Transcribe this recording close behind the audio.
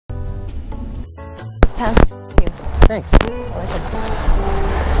pants. Thanks.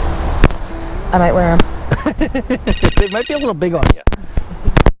 I might wear them. They might be a little big on you.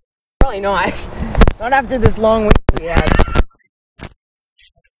 Probably not. Not after this long week we had.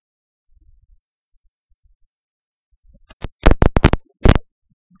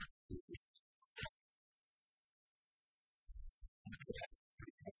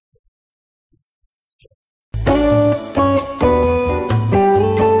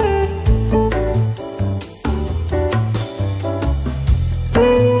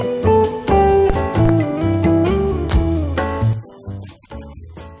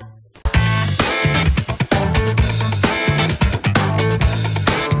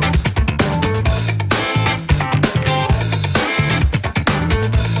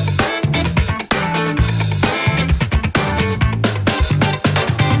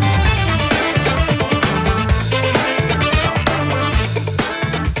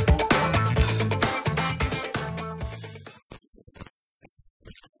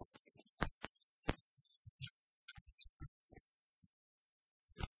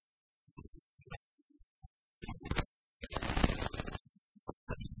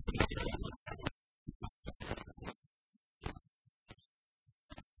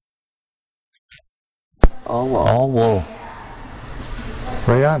 All wool. All wool.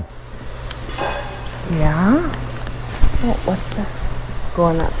 Right on. Yeah. Oh, what's this? Go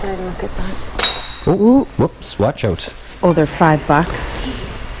on that side and look at that. Oh, whoops! Watch out. Oh, they're $5.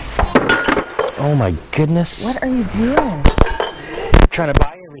 Oh my goodness. What are you doing? Trying to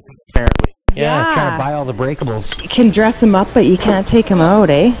buy everything apparently. Yeah, trying to buy all the breakables. You can dress them up, but you can't take them out,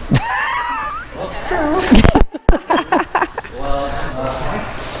 eh?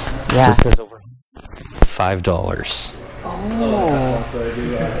 Yeah. So it says over $5. Oh.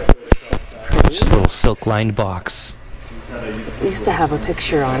 That's pretty. Just a little silk-lined box. It used to have a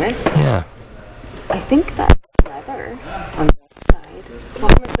picture on it. Yeah. I think that's leather on the side. How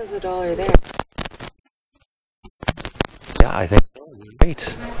much is $1 there? Yeah, I think so.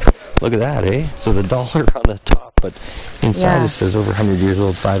 Great. Look at that, eh? So the dollar on the top, but inside it says over 100 years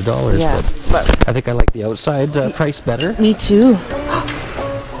old, $5. Yeah. But I think I like the outside price better. Me too.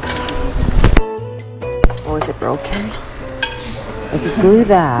 Oh, is it broken? I could glue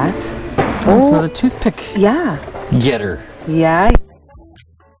that. Oh, it's another toothpick. Yeah. Getter. Yeah.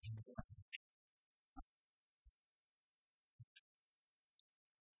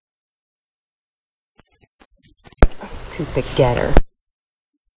 Toothpick getter.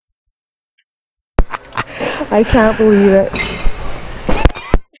 I can't believe it.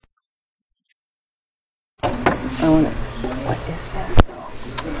 I want to. What is this though?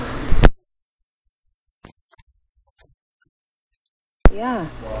 Yeah.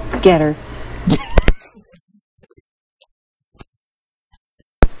 Getter.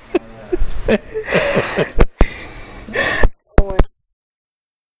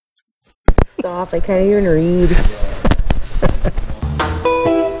 Stop, I can't even read.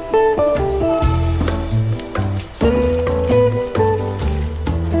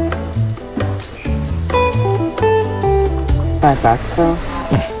 $5 though.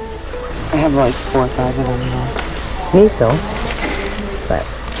 I have like 4 or 5 of them though. It's neat though, but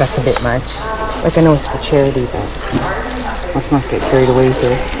that's a bit much. Like I know it's for charity, but let's not get carried away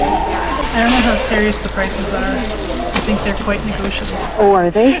here. I don't know how serious the prices are. I think they're quite negotiable. Oh, are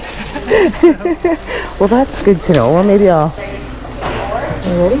they? Well, that's good to know. Well, maybe I'll... Are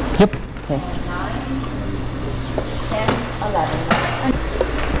you ready? Yep. Okay.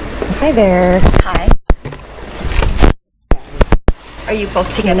 Hi there. Hi. Are you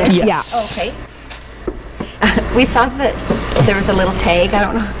both together? Yes. Yeah. Oh, okay. We saw that there was a little tag. I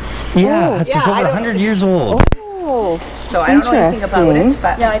don't know. Yeah, it's over 100 years old. Oh, So I don't know anything about it,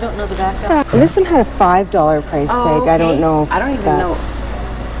 but Yeah, I don't know the background. And this one had a $5 price tag. Oh, I don't okay. know if I don't even that's...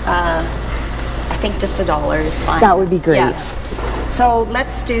 I think just $1 is fine. That would be great. Yeah. So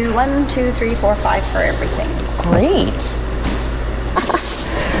let's do 1, 2, 3, 4, 5 for everything. Great.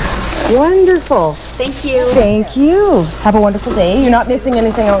 Wonderful. Thank you. Thank you. Have a wonderful day. You're not missing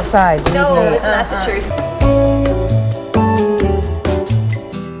anything outside. No, it's not the truth.